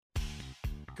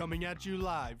Coming at you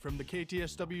live from the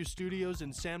KTSW studios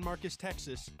in San Marcos,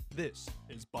 Texas, this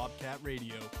is Bobcat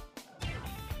Radio.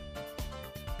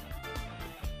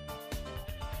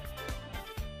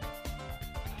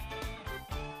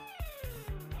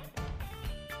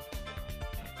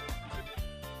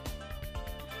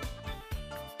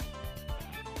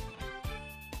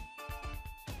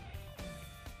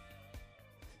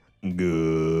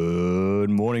 Good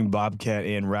morning, Bobcat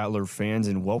and Rattler fans,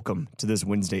 and welcome to this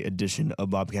Wednesday edition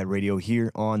of Bobcat Radio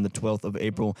here on the 12th of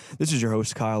April. This is your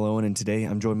host, Kyle Owen, and today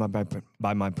I'm joined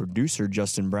by my producer,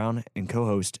 Justin Brown, and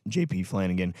co-host, JP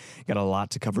Flanagan. Got a lot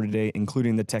to cover today,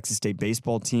 including the Texas State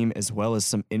baseball team, as well as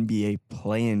some NBA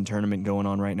play-in tournament going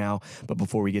on right now. But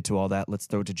before we get to all that, let's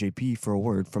throw it to JP for a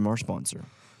word from our sponsor.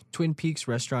 Twin Peaks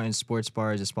Restaurant and Sports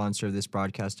Bar is a sponsor of this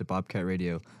broadcast of Bobcat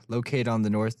Radio, located on the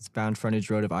northbound frontage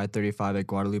road of I-35 at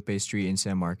Guadalupe Street in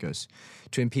San Marcos.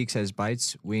 Twin Peaks has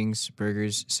bites, wings,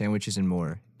 burgers, sandwiches, and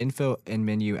more. Info and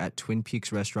menu at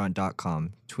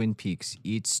twinpeaksrestaurant.com. Twin Peaks,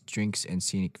 eats, drinks, and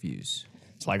scenic views.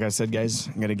 So like I said, guys,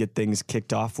 I'm going to get things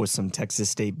kicked off with some Texas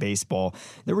State baseball.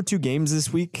 There were two games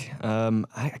this week.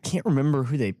 I can't remember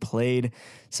who they played.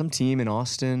 Some team in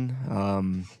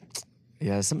Austin.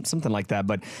 Yeah, something like that.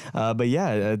 But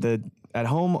yeah, at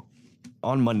home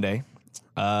on Monday,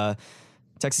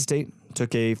 Texas State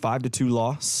took a 5-2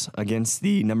 loss against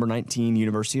the number 19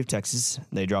 University of Texas.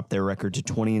 They dropped their record to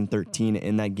 20-13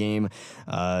 in that game.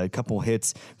 A couple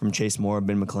hits from Chase Moore,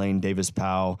 Ben McClain, Davis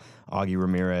Powell, Augie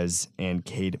Ramirez, and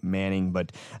Cade Manning,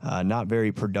 but not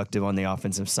very productive on the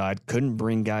offensive side. Couldn't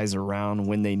bring guys around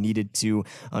when they needed to.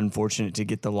 Unfortunate to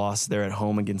get the loss there at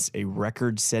home against a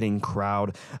record-setting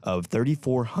crowd of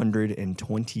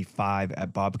 3,425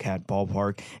 at Bobcat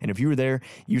Ballpark. And if you were there,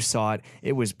 you saw it.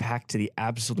 It was packed to the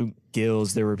absolute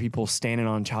gills. There were people standing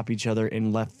on top of each other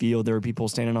in left field. There were people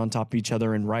standing on top of each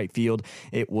other in right field.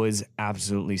 It was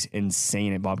absolutely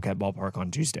insane at Bobcat Ballpark on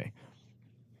Tuesday.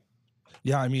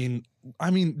 Yeah, I mean,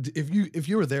 if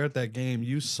you were there at that game,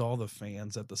 you saw the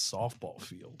fans at the softball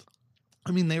field.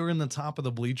 I mean, they were in the top of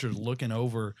the bleachers looking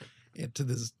over to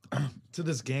this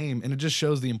game, and it just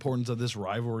shows the importance of this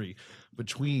rivalry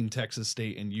between Texas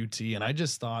State and UT. And I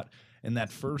just thought in that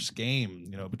first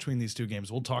game, between these two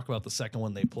games, we'll talk about the second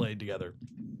one they played together.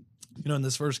 In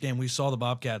this first game, we saw the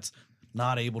Bobcats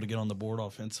not able to get on the board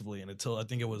offensively, and until I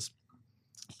think it was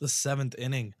the seventh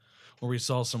inning, where we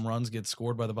saw some runs get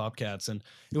scored by the Bobcats. And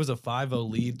it was a 5-0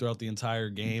 lead throughout the entire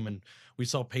game. And we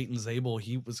saw Peyton Zabel.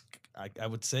 He was, I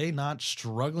would say, not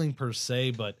struggling per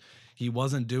se, but he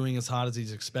wasn't doing as hot as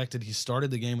he's expected. He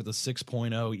started the game with a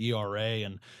 6.0 ERA,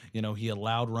 and, he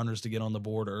allowed runners to get on the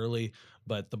board early.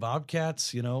 But the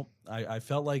Bobcats, I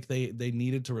felt like they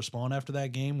needed to respond after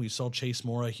that game. We saw Chase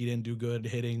Mora. He didn't do good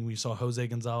hitting. We saw Jose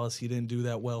Gonzalez. He didn't do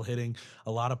that well hitting.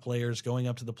 A lot of players going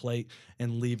up to the plate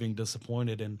and leaving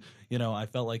disappointed. And, I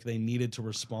felt like they needed to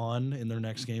respond in their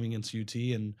next game against UT.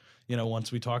 And,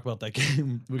 once we talk about that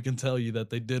game, we can tell you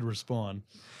that they did respond.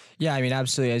 Yeah, I mean,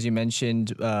 absolutely. As you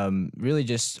mentioned, really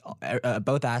just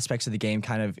both aspects of the game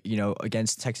kind of,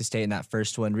 against Texas State in that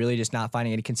first one, really just not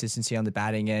finding any consistency on the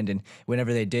batting end. And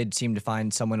whenever they did seem to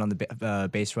find someone on the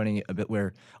base running a bit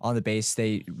where on the base,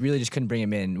 they really just couldn't bring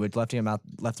him in, which left him out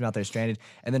there stranded.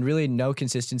 And then really no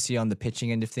consistency on the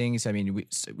pitching end of things. I mean,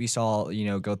 we saw,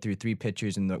 go through three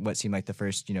pitchers in what seemed like the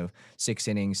first, 6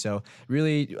 innings. So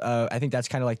really, I think that's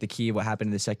kind of like the key of what happened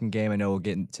in the second game. I know we'll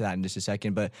get into that in just a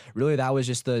second, but really that was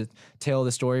just the tale of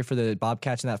the story for the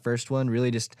Bobcats in that first one, really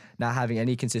just not having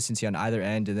any consistency on either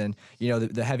end. And then,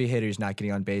 the heavy hitters not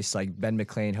getting on base, like Ben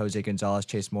McClain, Jose Gonzalez,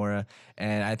 Chase Mora.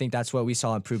 And I think that's what we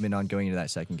saw improvement on going into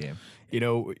that second game.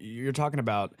 You're talking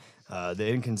about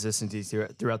the inconsistencies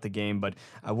throughout the game, but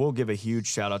I will give a huge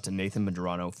shout out to Nathan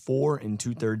Medrano. 4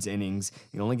 2/3 innings.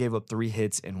 He only gave up 3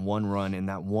 hits and 1 run, and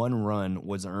that 1 run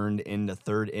was earned in the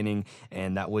third inning,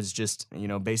 and that was just,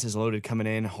 bases loaded coming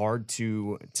in, hard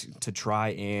to try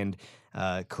and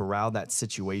corral that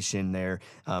situation there.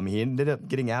 He ended up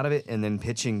getting out of it and then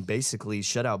pitching basically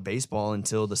shutout baseball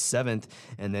until the 7th,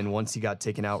 and then once he got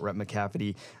taken out, Rhett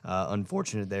McCafferty,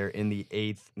 unfortunate there in the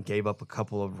 8th, gave up a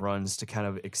couple of runs to kind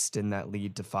of extend that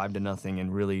lead to 5-0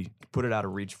 and really put it out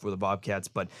of reach for the Bobcats.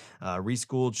 But Reese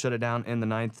Gould shut it down in the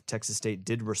 9th. Texas State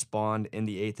did respond in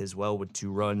the 8th as well with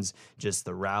 2 runs. Just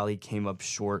the rally came up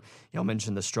short. Y'all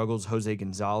mentioned the struggles. Jose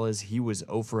Gonzalez, he was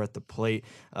 0 for at the plate.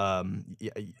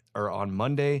 Or on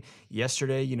Monday,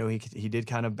 yesterday, he did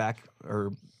kind of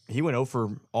he went 0 for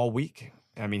all week.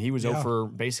 I mean, he was over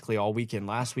basically all weekend.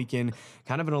 Last weekend,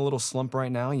 kind of in a little slump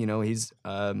right now. You know, he's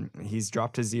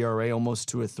dropped his ERA almost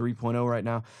to a 3.0 right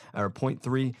now, or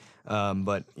 0.3.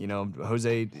 But, you know,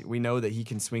 Jose, we know that he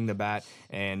can swing the bat,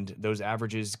 and those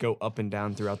averages go up and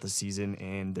down throughout the season,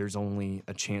 and there's only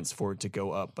a chance for it to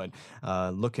go up. But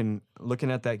looking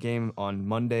at that game on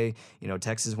Monday, you know,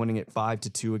 Texas winning it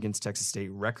 5-2 against Texas State,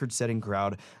 record-setting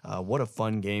crowd. What a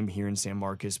fun game here in San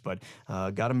Marcos, but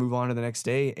got to move on to the next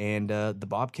day, and the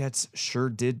Bobcats sure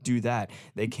did do that.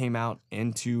 They came out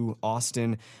into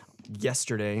Austin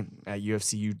yesterday at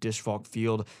UFCU Dish Falk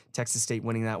Field. Texas State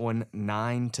winning that one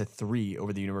 9-3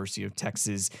 over the University of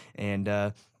Texas, and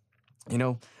you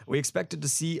know, we expected to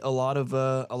see a lot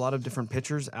of different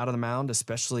pitchers out of the mound,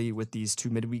 especially with these two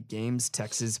midweek games.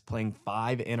 Texas playing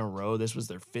 5 in a row. This was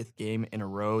their 5th game in a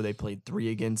row. They played 3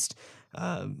 against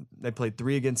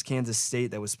Kansas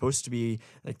State. That was supposed to be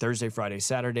like Thursday, Friday,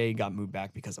 Saturday. Got moved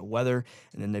back because of weather,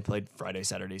 and then they played Friday,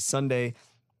 Saturday, Sunday.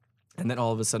 And then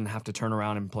all of a sudden have to turn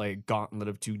around and play a gauntlet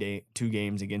of two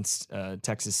games against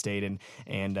Texas State.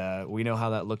 And we know how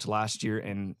that looked last year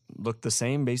and looked the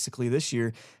same basically this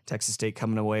year. Texas State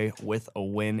coming away with a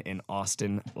win in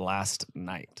Austin last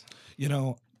night. You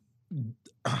know,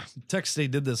 Texas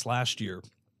State did this last year.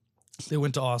 They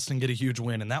went to Austin, get a huge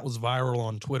win, and that was viral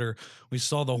on Twitter. We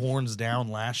saw the horns down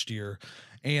last year.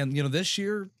 And, you know, this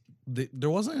year, there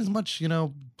wasn't as much, you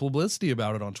know, publicity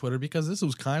about it on Twitter because this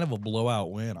was kind of a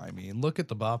blowout win. I mean, look at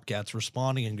the Bobcats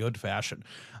responding in good fashion.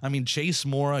 I mean, Chase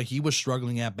Mora, he was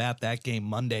struggling at bat that game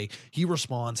Monday. He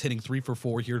responds, hitting 3 for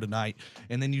 4 here tonight.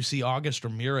 And then you see August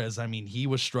Ramirez. I mean, he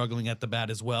was struggling at the bat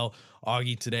as well.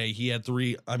 Augie today,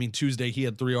 Tuesday, he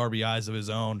had 3 RBIs of his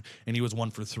own, and he was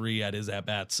 1 for 3 at his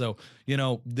at-bat. So, you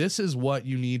know, this is what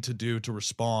you need to do to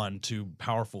respond to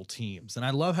powerful teams. And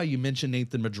I love how you mentioned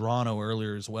Nathan Medrano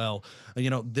earlier as well. You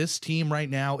know, this team right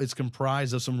now is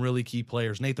comprised of some really key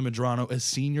players. Nathan Medrano, a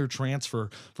senior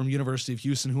transfer from University of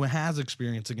Houston who has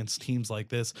experience against teams like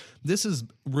this. This is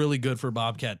really good for a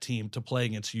Bobcat team to play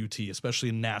against UT, especially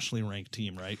a nationally ranked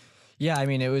team, right? Yeah, I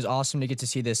mean, it was awesome to get to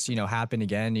see this, you know, happen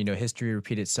again. You know, history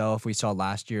repeat itself. We saw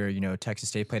last year, you know, Texas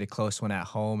State played a close one at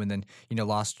home and then, you know,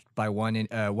 lost by 1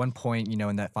 point, you know,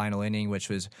 in that final inning, which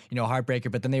was, you know, a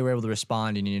heartbreaker. But then they were able to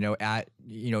respond and, you know,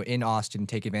 in Austin,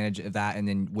 take advantage of that and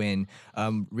then win.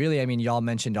 Really, I mean, y'all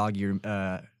mentioned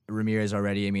Augie Ramirez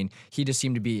already. I mean, he just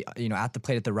seemed to be, you know, at the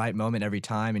plate at the right moment every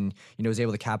time and, you know, was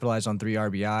able to capitalize on 3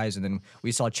 RBIs. And then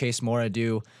we saw Chase Mora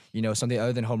do, you know, something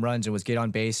other than home runs and was get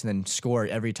on base and then score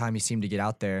every time he seemed to get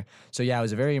out there. So, yeah, it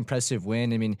was a very impressive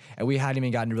win. I mean, and we hadn't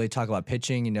even gotten to really talk about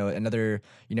pitching. You know, another,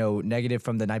 you know, negative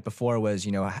from the night before was,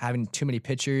 you know, having too many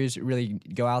pitchers really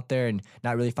go out there and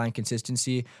not really find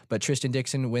consistency. But Tristan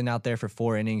Dixon went out there for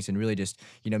 4 innings and really just,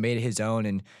 you know, made it his own.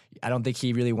 And I don't think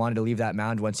he really wanted to leave that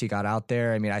mound once he got out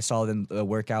there. I mean, I saw them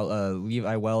work out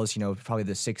Levi Wells, you know, probably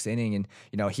the 6th inning. And,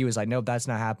 you know, he was like, nope, that's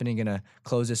not happening. Going to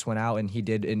close this one out. And he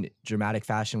did in dramatic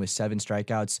fashion with 7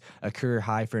 strikeouts, a career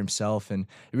high for himself. And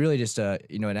really just,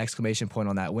 you know, an exclamation point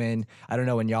on that win. I don't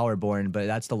know when y'all were born, but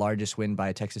that's the largest win by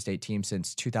a Texas State team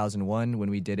since 2001 when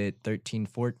we did it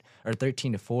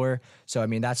 13-4. So, I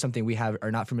mean, that's something we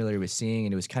are not familiar with seeing.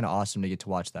 And it was kind of awesome to get to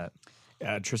watch that.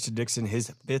 Tristan Dixon,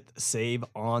 his 5th save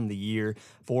on the year,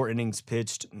 4 innings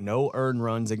pitched, no earned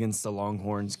runs against the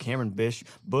Longhorns. Cameron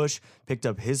Bush picked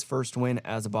up his first win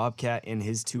as a Bobcat in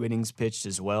his 2 innings pitched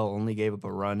as well, only gave up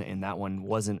a run, and that one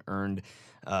wasn't earned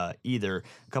either.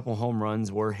 A couple home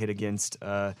runs were hit against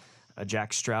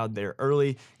Jack Stroud there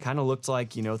early. Kind of looked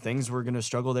like, you know, things were going to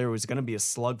struggle there. It was going to be a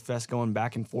slugfest going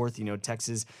back and forth. You know,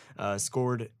 Texas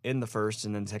scored in the first,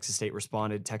 and then Texas State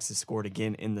responded. Texas scored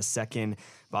again in the second.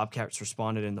 Bobcats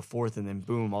responded in the fourth, and then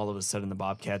boom, all of a sudden the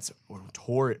Bobcats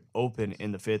tore it open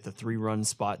in the fifth, a 3-run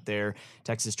spot there.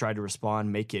 Texas tried to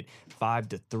respond, make it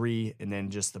 5-3, and then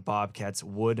just the Bobcats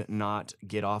would not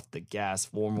get off the gas.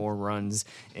 4 more runs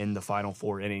in the final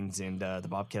 4 innings, and the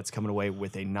Bobcats coming away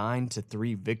with a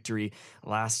 9-3 victory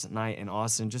last night in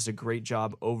Austin. Just a great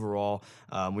job overall.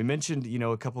 We mentioned, you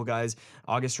know, a couple guys,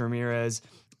 August Ramirez.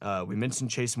 We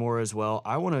mentioned Chase Mora as well.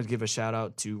 I want to give a shout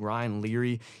out to Ryan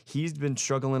Leary. He's been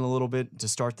struggling a little bit to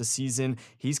start the season.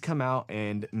 He's come out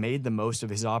and made the most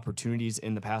of his opportunities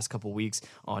in the past couple weeks.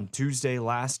 On Tuesday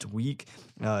last week,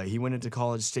 he went into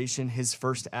College Station. His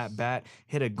first at-bat,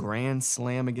 hit a grand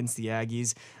slam against the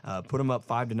Aggies, put him up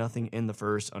 5-0 in the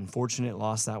first. Unfortunate,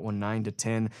 lost that one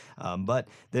 9-10, but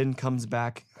then comes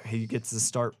back. He gets the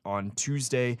start on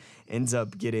Tuesday, ends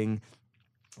up getting...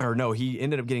 he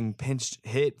ended up getting pinched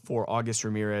hit for August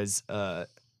Ramirez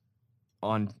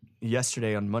on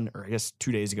yesterday on Monday, or I guess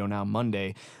 2 days ago now,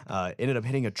 Monday, ended up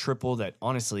hitting a triple that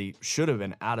honestly should have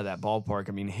been out of that ballpark.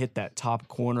 I mean, hit that top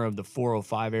corner of the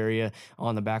 405 area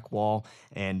on the back wall,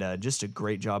 and just a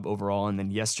great job overall. And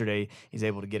then yesterday, he's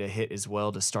able to get a hit as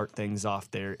well to start things off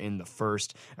there in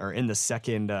the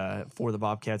second for the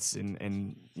Bobcats,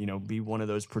 and be one of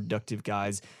those productive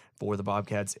guys for the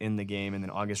Bobcats in the game. And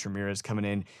then August Ramirez coming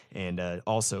in and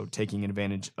also taking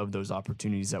advantage of those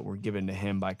opportunities that were given to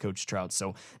him by Coach Trout.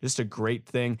 So just a great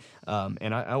thing.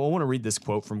 And I want to read this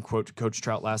quote from Coach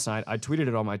Trout last night. I tweeted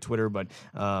it on my Twitter, but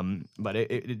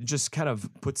it just kind of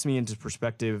puts me into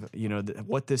perspective,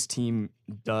 what this team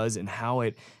does and how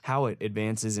it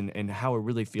advances and how it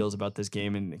really feels about this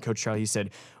game. And Coach Trout, he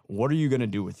said, "What are you going to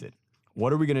do with it?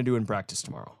 What are we going to do in practice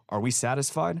tomorrow? Are we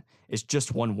satisfied? It's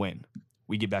just one win.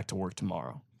 We get back to work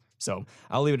tomorrow." So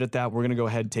I'll leave it at that. We're going to go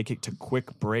ahead and take it to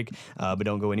quick break, but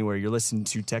don't go anywhere. You're listening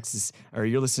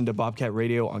to Bobcat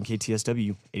Radio on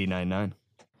KTSW 89.9.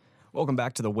 Welcome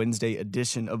back to the Wednesday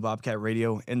edition of Bobcat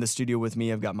Radio. In the studio with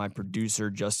me, I've got my producer,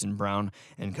 Justin Brown,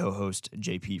 and co-host,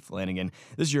 JP Flanagan.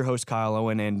 This is your host, Kyle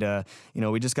Owen, and,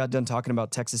 we just got done talking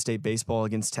about Texas State baseball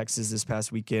against Texas this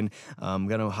past weekend. I'm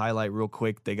going to highlight real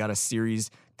quick, they got a series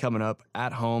coming up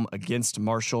at home against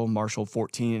Marshall. Marshall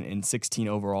 14-16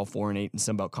 overall, 4-8 in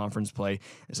Sunbelt Conference play.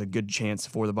 There's a good chance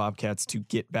for the Bobcats to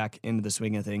get back into the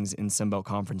swing of things in Sunbelt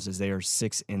Conference as they are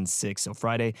 6-6. So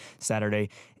Friday, Saturday,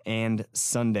 and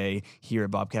Sunday here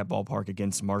at Bobcat Ballpark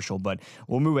against Marshall. But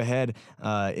we'll move ahead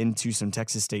into some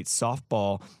Texas State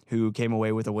softball, who came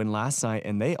away with a win last night,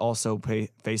 and they also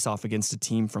face off against a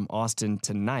team from Austin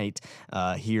tonight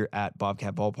here at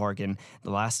Bobcat Ballpark. And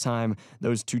the last time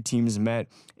those two teams met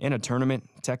in a tournament,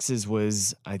 Texas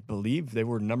was, I believe, they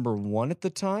were number one at the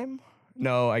time.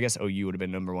 No, I guess OU would have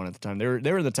been number one at the time. They were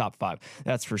in the top 5,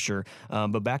 that's for sure.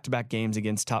 But back-to-back games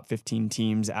against top 15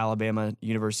 teams, Alabama,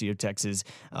 University of Texas,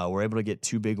 were able to get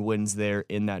 2 big wins there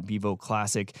in that Bevo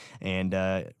Classic. And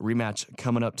rematch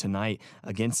coming up tonight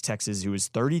against Texas, who is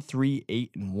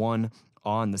 33-8-1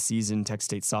 on the season. Texas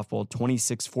State softball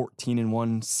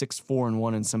 26-14-1,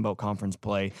 6-4-1 in Sunbelt Conference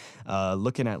play.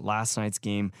 Looking at last night's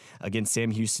game against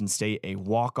Sam Houston State, a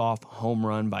walk-off home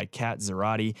run by Kat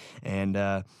Zarate.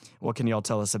 And what can y'all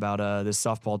tell us about this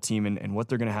softball team and what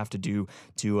they're going to have to do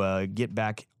to get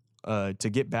back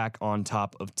on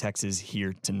top of Texas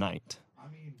here tonight?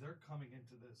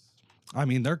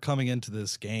 They're coming into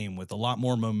this game with a lot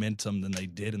more momentum than they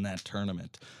did in that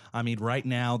tournament. Right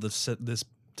now, this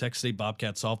Texas State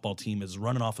Bobcat softball team is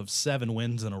running off of 7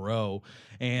 wins in a row,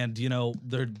 and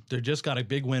they're just got a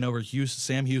big win over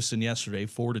Sam Houston yesterday,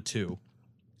 4-2.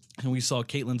 And we saw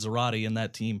Caitlin Zarate in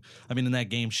that team. In that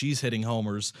game, she's hitting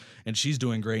homers, and she's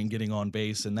doing great and getting on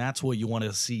base. And that's what you want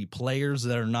to see. Players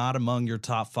that are not among your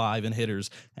top 5 in hitters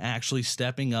actually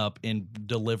stepping up and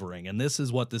delivering. And this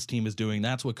is what this team is doing.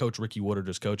 That's what Coach Ricky Woodard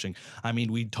is coaching.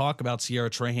 We talk about Sierra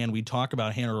Trahan. We talk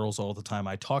about Hannah Earls all the time.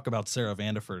 I talk about Sarah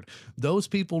Vanderford. Those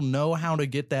people know how to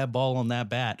get that ball on that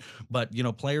bat. But,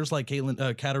 players like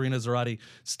Katarina Zarate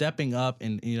stepping up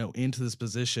and, into this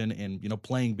position and,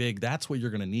 playing big, that's what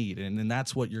you're going to need. And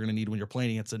that's what you're going to need when you're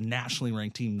playing against a nationally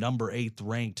ranked team, number 8th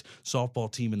ranked softball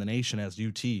team in the nation as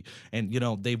UT. And,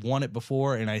 they've won it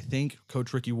before. And I think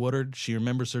Coach Ricky Woodard, she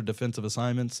remembers her defensive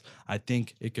assignments. I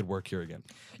think it could work here again.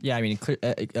 Yeah,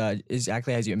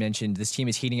 exactly as you mentioned, this team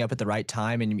is heating up at the right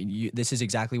time. And this is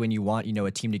exactly when you want,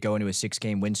 a team to go into a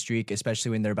 6-game win streak,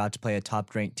 especially when they're about to play a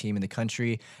top-ranked team in the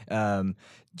country.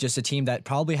 Just a team that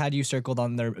probably had you circled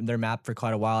on their map for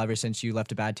quite a while, ever since you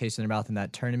left a bad taste in their mouth in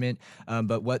that tournament.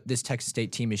 But what this Texas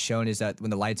State team has shown is that when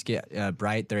the lights get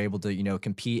bright, they're able to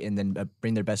compete and then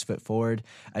bring their best foot forward.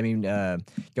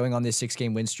 Going on this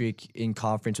 6-game win streak in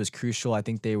conference was crucial. I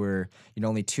think they were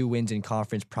only 2 wins in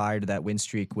conference prior to that win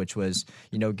streak, which was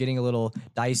getting a little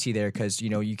dicey there because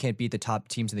you can't beat the top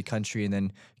teams in the country and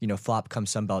then flop come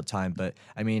Sunbelt time. But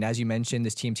as you mentioned,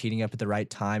 this team's heating up at the right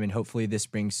time, and hopefully this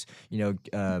brings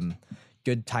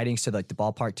good tidings to the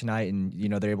ballpark tonight, and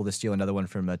they're able to steal another one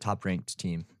from a top-ranked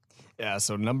team. Yeah,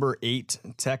 so number 8,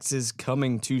 Texas,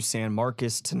 coming to San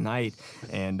Marcos tonight,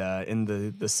 and in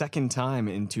the second time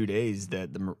in 2 days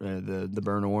that the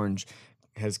Burn Orange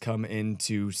has come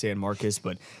into San Marcos,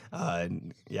 but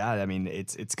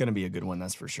it's going to be a good one,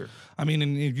 that's for sure. And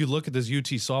if you look at this UT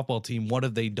softball team, what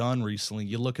have they done recently?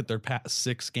 You look at their past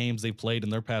 6 games they played in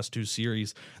their past 2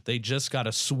 series. They just got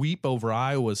a sweep over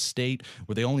Iowa State,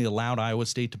 where they only allowed Iowa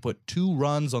State to put 2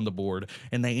 runs on the board,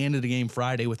 and they ended the game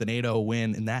Friday with an 8-0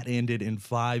 win, and that ended in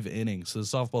 5 innings. So the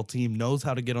softball team knows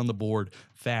how to get on the board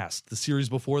fast. The series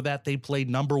before that, they played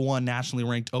number 1 nationally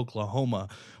ranked Oklahoma,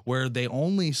 where they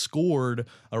only scored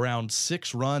scored around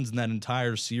 6 runs in that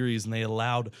entire series, and they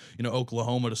allowed,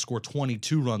 Oklahoma to score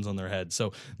 22 runs on their head.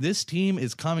 So this team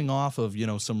is coming off of,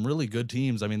 some really good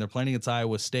teams. I mean, they're playing against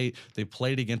Iowa State. They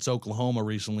played against Oklahoma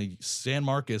recently. San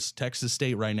Marcos, Texas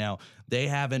State right now, they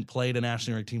haven't played a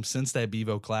nationally ranked team since that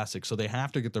Bevo Classic. So they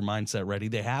have to get their mindset ready.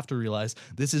 They have to realize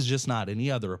this is just not any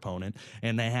other opponent,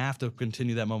 and they have to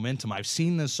continue that momentum. I've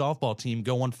seen this softball team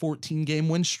go on 14-game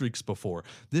win streaks before.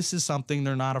 This is something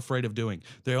they're not afraid of doing.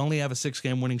 They only have a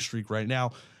 6-game winning streak right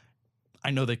now.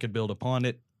 I know they could build upon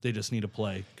it. They just need to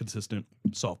play consistent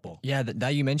softball. Yeah,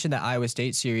 that you mentioned that Iowa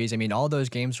State series. I mean, all those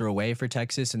games were away for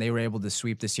Texas, and they were able to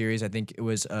sweep the series. I think it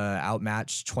was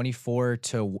outmatched 24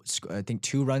 to, I think,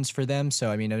 2 runs for them. So,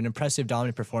 I mean, an impressive,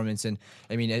 dominant performance. And,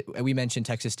 I mean, we mentioned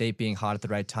Texas State being hot at the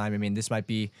right time. I mean, this might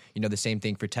be, the same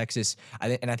thing for Texas.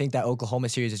 And I think that Oklahoma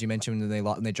series, as you mentioned,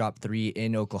 when they dropped 3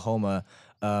 in Oklahoma,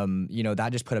 that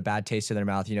just put a bad taste in their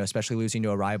mouth, especially losing to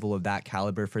a rival of that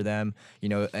caliber for them.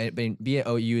 Be it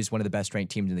OU is one of the best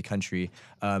ranked teams in the country.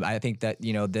 I think that,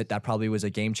 that probably was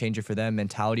a game changer for them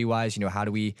mentality wise. How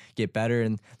do we get better?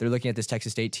 And they're looking at this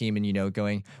Texas State team and,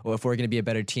 going, well, if we're going to be a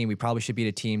better team, we probably should beat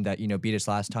a team that, beat us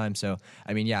last time. So,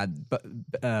 I mean, yeah, but,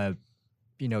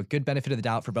 good benefit of the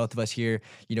doubt for both of us here,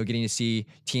 getting to see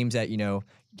teams that,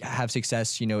 have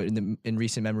success, in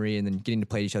recent memory and then getting to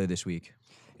play each other this week.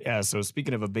 Yeah, so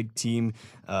speaking of a big team,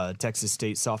 Texas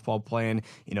State softball playing,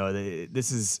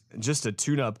 this is just a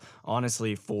tune-up,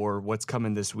 honestly, for what's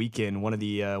coming this weekend. One of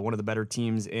the better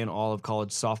teams in all of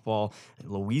college softball,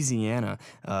 Louisiana.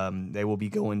 They will be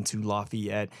going to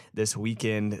Lafayette this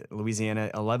weekend.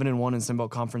 Louisiana 11-1 in Sun Belt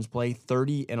Conference play,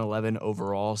 30-11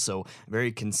 overall. So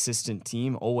very consistent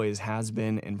team, always has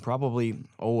been, and probably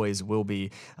always will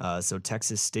be. So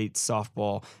Texas State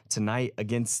softball tonight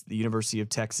against the University of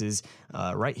Texas,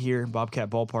 right here, Bobcat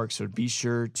Ballpark. So be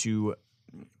sure to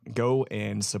go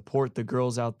and support the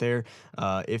girls out there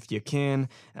if you can.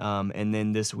 And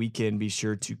then this weekend, be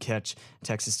sure to catch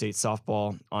Texas State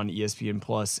softball on ESPN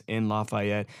Plus in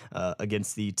Lafayette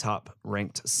against the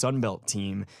top-ranked Sunbelt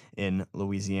team in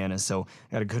Louisiana. So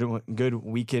got a good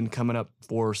weekend coming up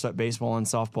for baseball and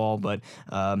softball, but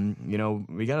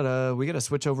we gotta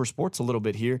switch over sports a little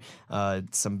bit here.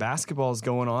 Some basketball is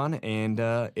going on, and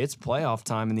it's playoff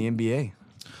time in the NBA.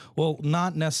 Well,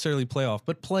 not necessarily playoff,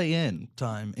 but play-in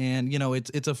time. And,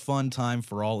 it's a fun time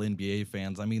for all NBA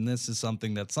fans. I mean, this is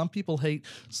something that some people hate,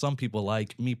 some people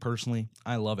like. Me personally,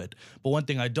 I love it. But one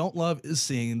thing I don't love is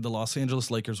seeing the Los Angeles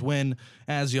Lakers win.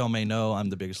 As y'all may know, I'm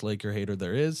the biggest Laker hater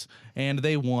there is. And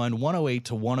they won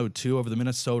 108-102 over the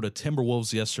Minnesota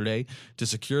Timberwolves yesterday to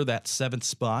secure that 7th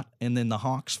spot. And then the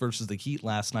Hawks versus the Heat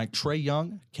last night. Trae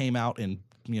Young came out and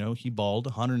he balled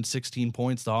 116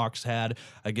 points the Hawks had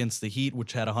against the Heat,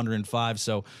 which had 105.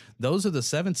 So those are the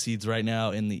 7 seeds right now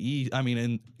in the East. I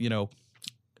mean,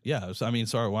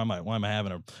 sorry, why am I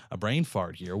having a brain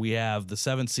fart here? We have the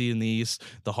 7th seed in the East,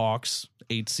 the Hawks,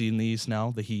 8th seed in the East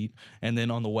now, the Heat. And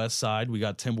then on the West side, we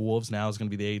got Timberwolves now is going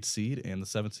to be the 8th seed, and the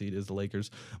 7th seed is the Lakers.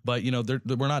 But,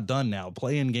 we're not done now.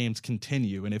 Play-in games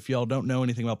continue. And if y'all don't know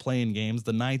anything about play-in games,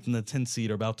 the 9th and the 10th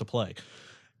seed are about to play.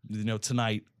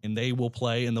 Tonight, and they will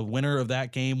play, and the winner of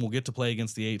that game will get to play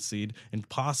against the 8th seed and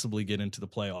possibly get into the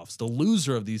playoffs. The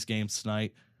loser of these games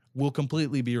tonight will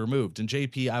completely be removed. And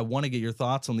JP, I want to get your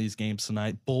thoughts on these games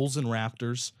tonight. Bulls and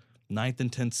Raptors, 9th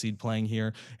and 10th seed playing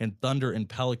here, and Thunder and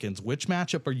Pelicans. Which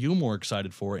matchup are you more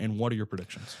excited for, and what are your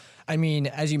predictions? I mean,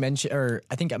 as you mentioned, or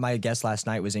I think my guess last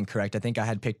night was incorrect. I think I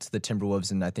had picked the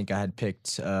Timberwolves, and I think I had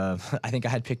picked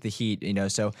the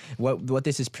Heat. So what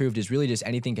this has proved is really just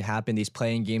anything can happen. These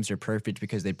playing games are perfect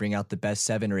because they bring out the best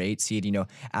 7 or 8 seed.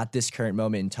 At this current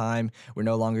moment in time, we're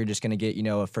no longer just going to get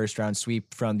a first round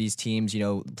sweep from these teams.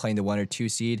 Playing the 1 or 2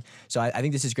 seed. So I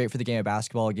think this is great for the game of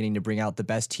basketball, getting to bring out the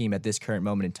best team at this current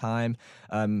moment in time.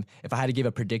 If I had to give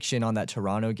a prediction on that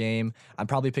Toronto game, I'm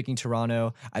probably picking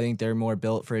Toronto. I think they're more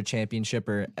built for a championship,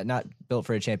 or not built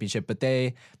for a championship, but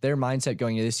their mindset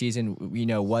going into this season,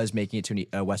 was making it to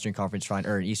a Western Conference final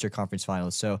or an Eastern Conference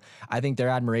Finals. So I think their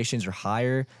admirations are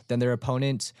higher than their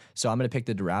opponents. So I'm going to pick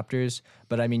the Raptors.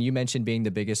 But I mean, you mentioned being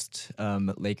the biggest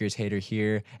Lakers hater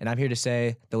here, and I'm here to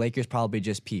say the Lakers probably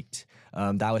just peaked.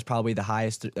 That was probably the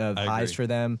highest of highs for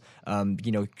them,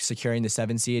 securing the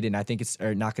 7 seed, and I think it's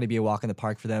not going to be a walk in the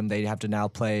park for them. They have to now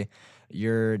play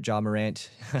your Ja Morant.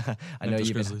 I know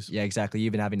you've been, yeah, exactly.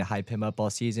 You've been having to hype him up all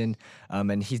season,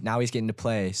 and he's getting to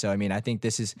play. So I mean, I think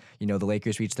this is the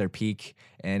Lakers reached their peak,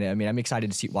 and I mean I'm excited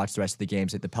to watch the rest of the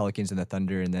games at the Pelicans and the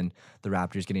Thunder, and then the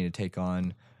Raptors getting to take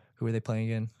on Who are they playing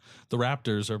again? The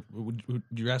Raptors are.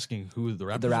 You're asking who the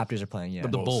Raptors? The Raptors are playing. Yeah,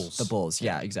 The Bulls. The Bulls.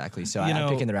 Yeah, exactly. So You I'm know,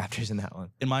 picking the Raptors in that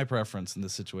one. In my preference in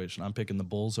this situation, I'm picking the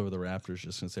Bulls over the Raptors.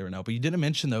 Just gonna say right now. But you didn't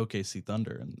mention the OKC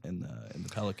Thunder and the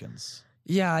Pelicans.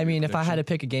 Yeah, I mean, if I had to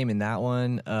pick a game in that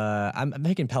one, I'm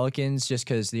picking Pelicans just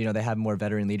because they have more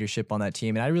veteran leadership on that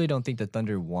team, and I really don't think the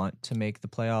Thunder want to make the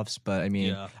playoffs. But I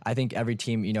mean, I think every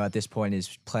team at this point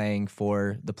is playing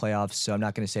for the playoffs, so I'm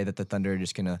not going to say that the Thunder are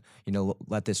just going to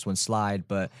let this one slide.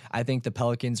 But I think the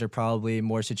Pelicans are probably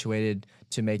more situated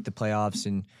to make the playoffs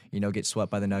and get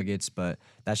swept by the Nuggets. But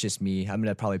that's just me. I'm going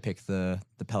to probably pick the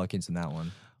Pelicans in that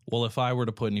one. Well, if I were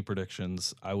to put any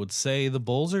predictions, I would say the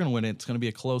Bulls are going to win it. It's going to be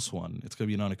a close one. It's going to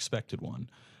be an unexpected one.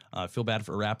 I feel bad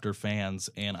for Raptor fans,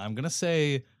 and I'm going to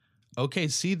say,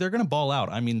 OKC, they're going to ball out.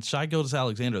 I mean, Shai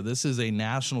Gilgeous-Alexander, this is a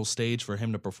national stage for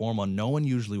him to perform on. No one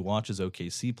usually watches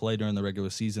OKC play during the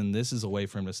regular season. This is a way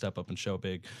for him to step up and show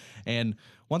big. And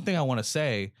one thing I want to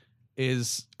say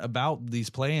is about these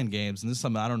play-in games, and this is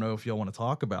something I don't know if y'all want to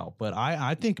talk about, but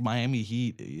I think Miami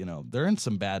Heat, they're in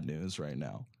some bad news right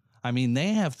now. I mean,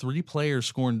 they have 3 players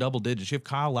scoring double digits. You have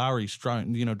Kyle Lowry,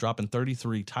 dropping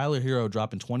 33, Tyler Hero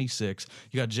dropping 26.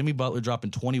 You got Jimmy Butler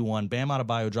dropping 21, Bam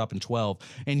Adebayo dropping 12,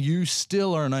 and you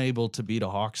still are unable to beat a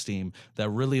Hawks team that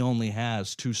really only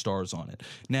has 2 stars on it.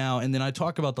 Now, and then I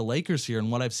talk about the Lakers here,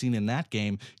 and what I've seen in that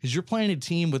game is you're playing a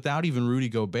team without even Rudy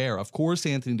Gobert. Of course,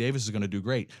 Anthony Davis is going to do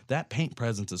great. That paint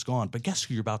presence is gone, but guess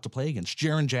who you're about to play against?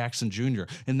 Jaren Jackson Jr.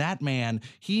 And that man,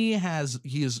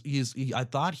 I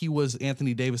thought he was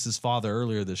Anthony Davis's father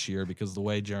earlier this year because of the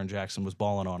way Jaren Jackson was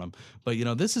balling on him. But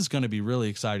this is going to be really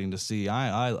exciting to see.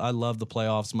 I love the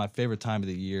playoffs, my favorite time of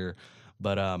the year.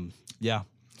 But yeah,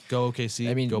 go OKC.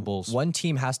 I mean, go Bulls. One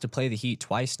team has to play the Heat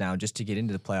twice now just to get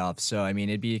into the playoffs. So I mean,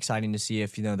 it'd be exciting to see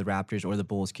if the Raptors or the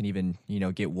Bulls can even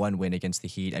get one win against the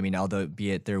Heat. I mean, although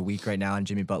be it they're weak right now and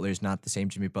Jimmy Butler's not the same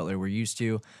Jimmy Butler we're used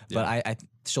to, but I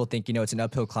still think it's an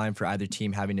uphill climb for either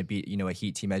team having to beat a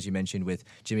Heat team, as you mentioned, with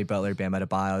Jimmy Butler, Bam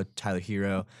Adebayo, Tyler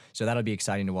Hero. So that'll be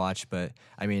exciting to watch. But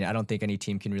I mean, I don't think any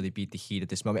team can really beat the Heat at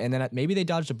this moment. And then maybe they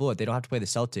dodged a bullet. They don't have to play the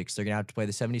Celtics. They're gonna have to play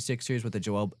the 76ers with a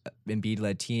Joel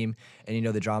Embiid-led team, and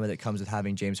the drama that comes with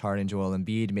having James Harden, Joel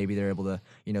Embiid. Maybe they're able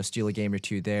to steal a game or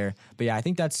two there. But yeah, I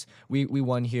think we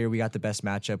won here. We got the best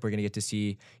matchup. We're gonna get to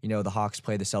see the Hawks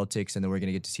play the Celtics, and then we're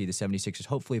gonna get to see the 76ers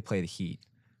hopefully play the Heat.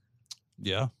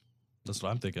 Yeah, that's what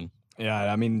I'm thinking.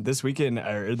 Yeah, I mean, this week,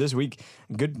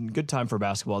 good time for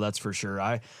basketball, that's for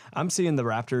sure. I'm seeing the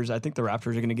Raptors. I think the Raptors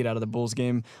are going to get out of the Bulls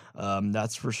game.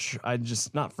 That's for sure.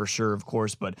 Not for sure, of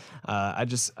course, but I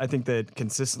think that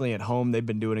consistently at home they've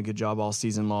been doing a good job all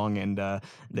season long, and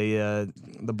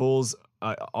the Bulls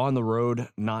on the road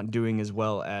not doing as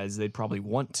well as they'd probably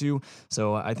want to.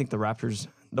 So I think the Raptors,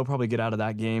 they'll probably get out of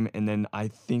that game, and then I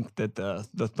think that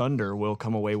the Thunder will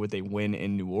come away with a win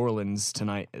in New Orleans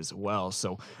tonight as well.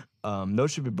 So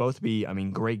those should both be,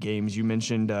 great games. You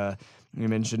mentioned I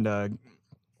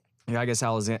guess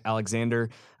Alexander.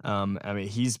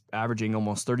 He's averaging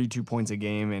almost 32 points a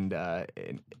game, and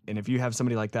if you have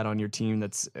somebody like that on your team,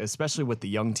 that's especially with the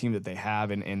young team that they have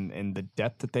and the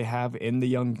depth that they have in the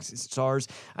young stars,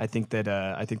 I think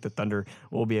the Thunder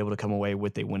will be able to come away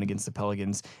with a win against the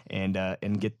Pelicans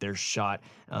and get their shot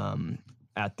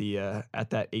at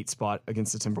that 8 spot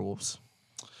against the Timberwolves.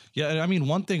 Yeah, I mean,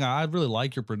 one thing, I really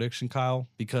like your prediction, Kyle,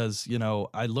 because,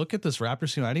 I look at this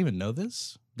Raptors team, I didn't even know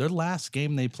this. Their last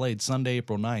game they played Sunday,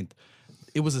 April 9th,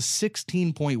 it was a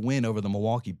 16-point win over the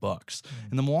Milwaukee Bucks.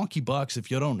 And the Milwaukee Bucks,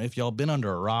 if y'all been under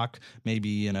a rock,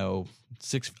 maybe, I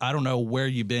don't know where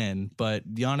you've been, but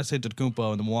Giannis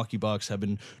Antetokounmpo and the Milwaukee Bucks have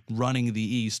been running the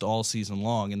East all season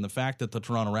long. And the fact that the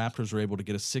Toronto Raptors were able to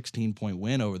get a 16-point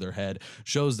win over their head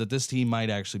shows that this team might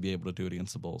actually be able to do it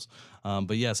against the Bulls.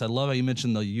 But yes, I love how you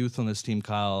mentioned the youth on this team,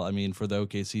 Kyle. I mean, for the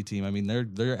OKC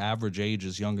team, their average age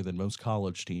is younger than most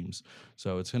college teams.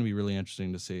 So it's going to be really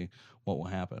interesting to see what will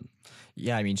happen.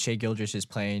 Yeah, Shai Gilgeous is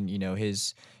playing,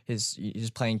 he's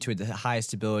playing to the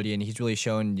highest ability, and he's really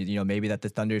shown, maybe that the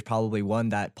Thunder probably won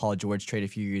that Paul George trade a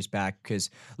few years back,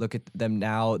 because look at them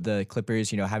now, the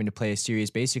Clippers, having to play a series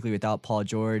basically without Paul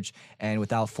George and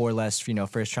without 4 less,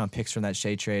 first-round picks from that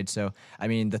Shai trade. So,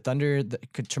 the Thunder,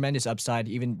 tremendous upside,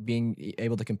 even being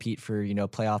able to compete for,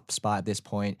 playoff spot at this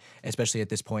point, especially at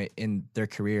this point in their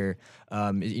career,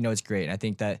 it's great. And I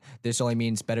think that this only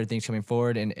means better things coming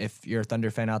forward, and if you're a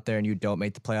Thunder fan out there and you don't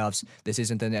make the playoffs, this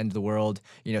isn't the end of the world.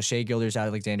 Shai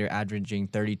Gilgeous-Alexander averaging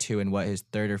 32 in his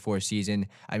 3rd or 4th season.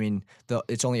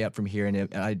 it's only up from here.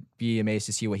 And I'd be amazed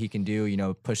to see what he can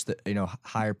do. Push the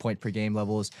higher point per game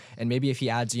levels, and maybe if he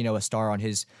adds a star on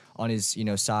his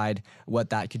side, what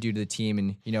that could do to the team.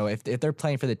 And if they're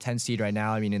playing for the 10 seed right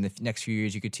now, I mean, in the next few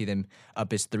years, you could see them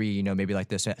up as 3. Maybe like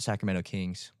the Sacramento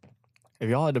Kings. If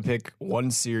y'all had to pick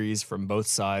one series from both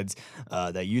sides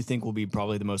that you think will be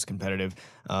probably the most competitive,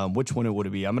 which one would it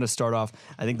be? I'm going to start off.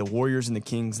 I think the Warriors and the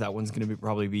Kings. That one's going to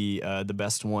probably be the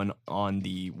best one on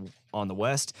the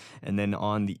West, and then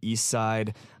on the East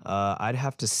side, I'd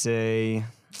have to say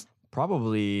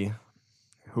probably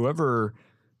whoever.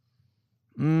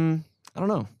 I don't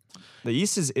know. The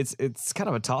East it's kind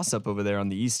of a toss up over there on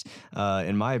the East,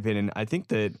 in my opinion. I think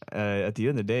that at the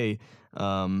end of the day.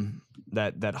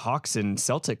 That Hawks and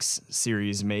Celtics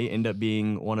series may end up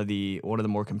being one of the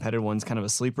more competitive ones, kind of a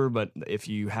sleeper. But if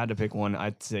you had to pick one,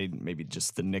 I'd say maybe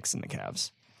just the Knicks and the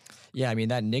Cavs. Yeah, I mean,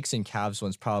 that Knicks and Cavs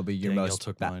one's probably your most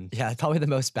probably the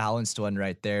most balanced one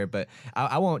right there. But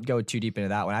I won't go too deep into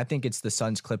that one. I think it's the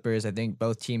Suns Clippers. I think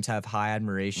both teams have high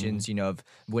admirations, of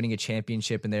winning a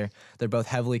championship, and they're both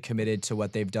heavily committed to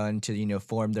what they've done to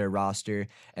form their roster.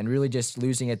 And really, just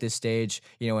losing at this stage,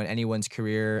 in anyone's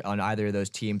career on either of those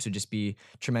teams would just be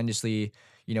tremendously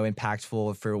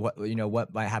impactful for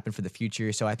what might happen for the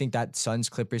future. So I think that Suns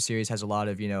Clippers series has a lot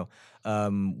of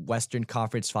Western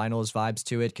Conference Finals vibes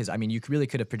to it, because I mean you really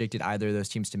could have predicted either of those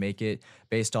teams to make it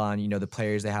based on the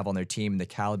players they have on their team and the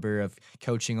caliber of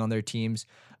coaching on their teams.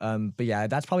 But yeah,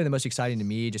 that's probably the most exciting to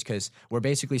me, just because we're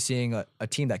basically seeing a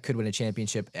team that could win a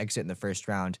championship exit in the first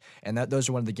round, and those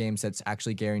are one of the games that's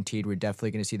actually guaranteed. We're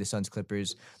definitely going to see the Suns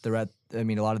Clippers. A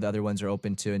lot of the other ones are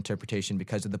open to interpretation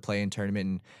because of the play-in tournament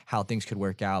and how things could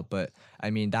work out. But I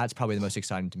mean, that's probably the most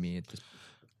exciting to me at this.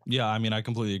 Yeah, I mean, I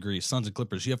completely agree. Suns and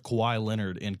Clippers, you have Kawhi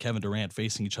Leonard and Kevin Durant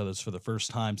facing each other for the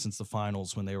first time since the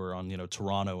finals when they were on,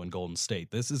 Toronto and Golden State.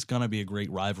 This is going to be a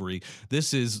great rivalry.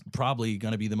 This is probably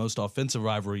going to be the most offensive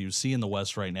rivalry you see in the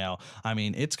West right now. I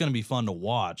mean, it's going to be fun to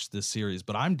watch this series,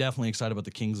 but I'm definitely excited about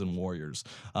the Kings and Warriors.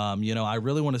 I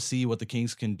really want to see what the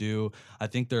Kings can do. I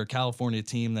think they're a California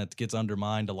team that gets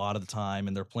undermined a lot of the time,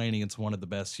 and they're playing against one of the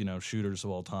best, shooters of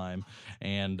all time,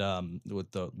 and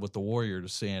with the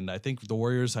Warriors. And I think the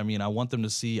Warriors, I want to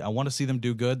see them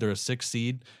do good. They're a 6th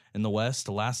seed in the West.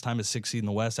 The last time a 6th seed in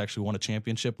the West actually won a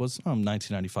championship was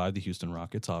 1995, the Houston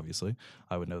Rockets, obviously.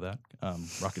 I would know that.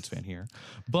 Rockets fan here.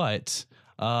 But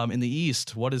in the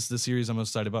East, what is the series I'm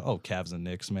most excited about? Oh, Cavs and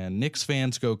Knicks, man. Knicks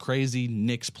fans go crazy.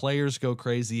 Knicks players go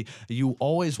crazy. You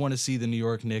always want to see the New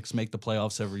York Knicks make the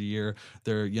playoffs every year.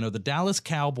 They're, the Dallas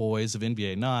Cowboys of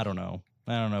NBA. No, I don't know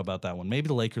about that one. Maybe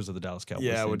the Lakers or the Dallas Cowboys.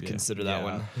 Yeah, I would consider that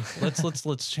one.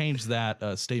 let's change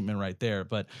that statement right there.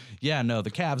 But yeah, no,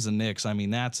 the Cavs and Knicks. I mean,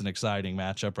 that's an exciting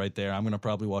matchup right there. I'm gonna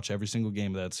probably watch every single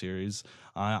game of that series.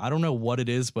 I don't know what it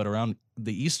is, but around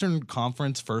the Eastern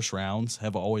Conference first rounds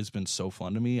have always been so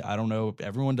fun to me. I don't know if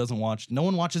everyone doesn't watch. No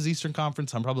one watches Eastern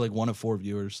Conference. I'm probably like 1 of 4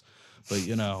 viewers, but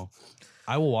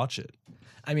I will watch it.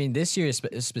 I mean, this year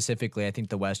specifically, I think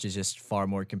the West is just far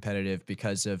more competitive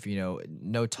because of,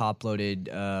 no top-loaded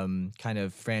kind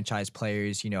of franchise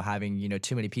players, having,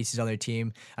 too many pieces on their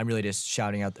team. I'm really just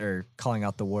shouting out or calling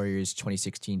out the Warriors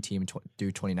 2016 team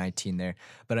through 2019 there.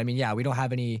 But, I mean, yeah, we don't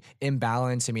have any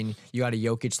imbalance. I mean, you got a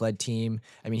Jokic-led team.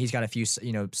 I mean, he's got a few,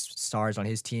 stars on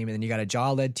his team. And then you got a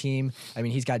Ja-led team. I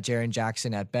mean, he's got Jaren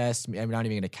Jackson at best. I'm not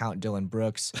even going to count Dylan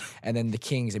Brooks. And then the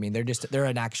Kings, I mean, they're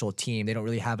an actual team. They don't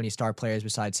really have any star players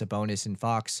besides Sabonis and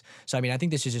Fox. So, I mean, I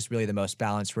think this is just really the most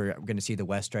balanced we're going to see the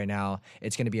West right now.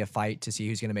 It's going to be a fight to see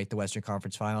who's going to make the Western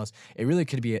Conference Finals. It really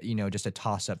could be, just a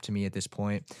toss-up to me at this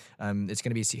point. It's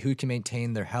going to be see who can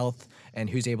maintain their health and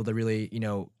who's able to really,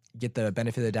 get the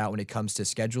benefit of the doubt when it comes to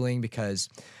scheduling, because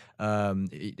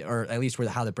or at least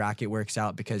how the bracket works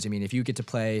out. Because I mean, if you get to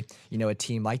play, a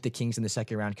team like the Kings in the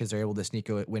second round because they're able to sneak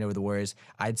a win over the Warriors,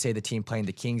 I'd say the team playing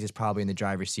the Kings is probably in the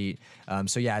driver's seat.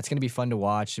 So yeah, it's going to be fun to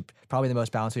watch. Probably the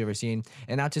most balanced we've ever seen.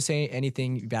 And not to say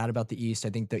anything bad about the East, I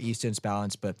think the East is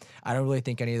balanced, but I don't really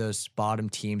think any of those bottom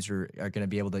teams are going to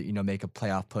be able to make a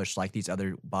playoff push like these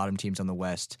other bottom teams on the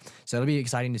West. So it'll be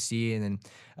exciting to see, and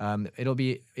then it'll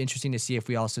be interesting to see if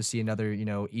we also see another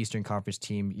Eastern Conference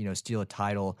team steal a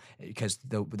title, because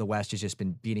the West has just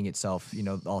been beating itself,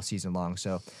 all season long.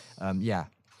 So, yeah.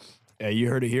 You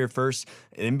heard it here first.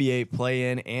 NBA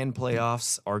play-in and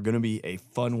playoffs are going to be a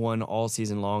fun one all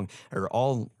season long, or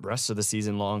all rest of the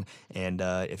season long. And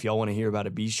if y'all want to hear about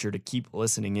it, be sure to keep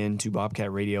listening in to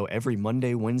Bobcat Radio every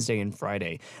Monday, Wednesday, and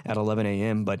Friday at 11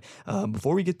 a.m. But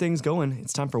before we get things going,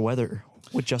 it's time for weather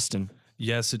with Justin.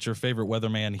 Yes, it's your favorite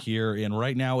weatherman here, and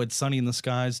right now it's sunny in the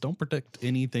skies. Don't predict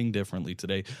anything differently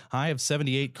today. High of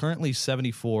 78, currently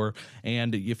 74,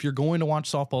 and if you're going to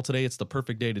watch softball today, it's the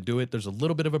perfect day to do it. There's a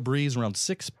little bit of a breeze around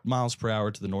 6 miles per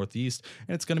hour to the northeast,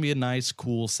 and it's going to be a nice,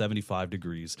 cool 75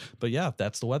 degrees. But yeah,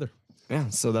 that's the weather. Yeah,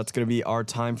 so that's going to be our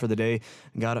time for the day.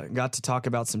 Got to talk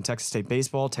about some Texas State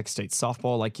baseball, Texas State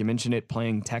softball, like you mentioned it,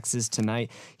 playing Texas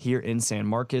tonight here in San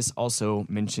Marcos. Also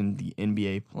mentioned the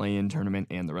NBA play-in tournament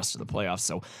and the rest of the playoffs.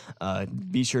 So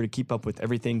be sure to keep up with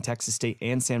everything Texas State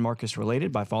and San Marcos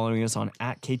related by following us on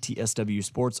 @KTSW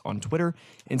Sports on Twitter,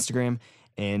 Instagram,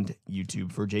 and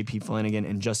YouTube. For JP Flanagan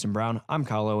and Justin Brown, I'm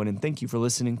Kyle Owen, and thank you for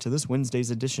listening to this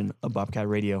Wednesday's edition of Bobcat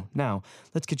Radio. Now,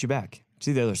 let's get you back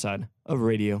to the other side of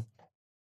radio.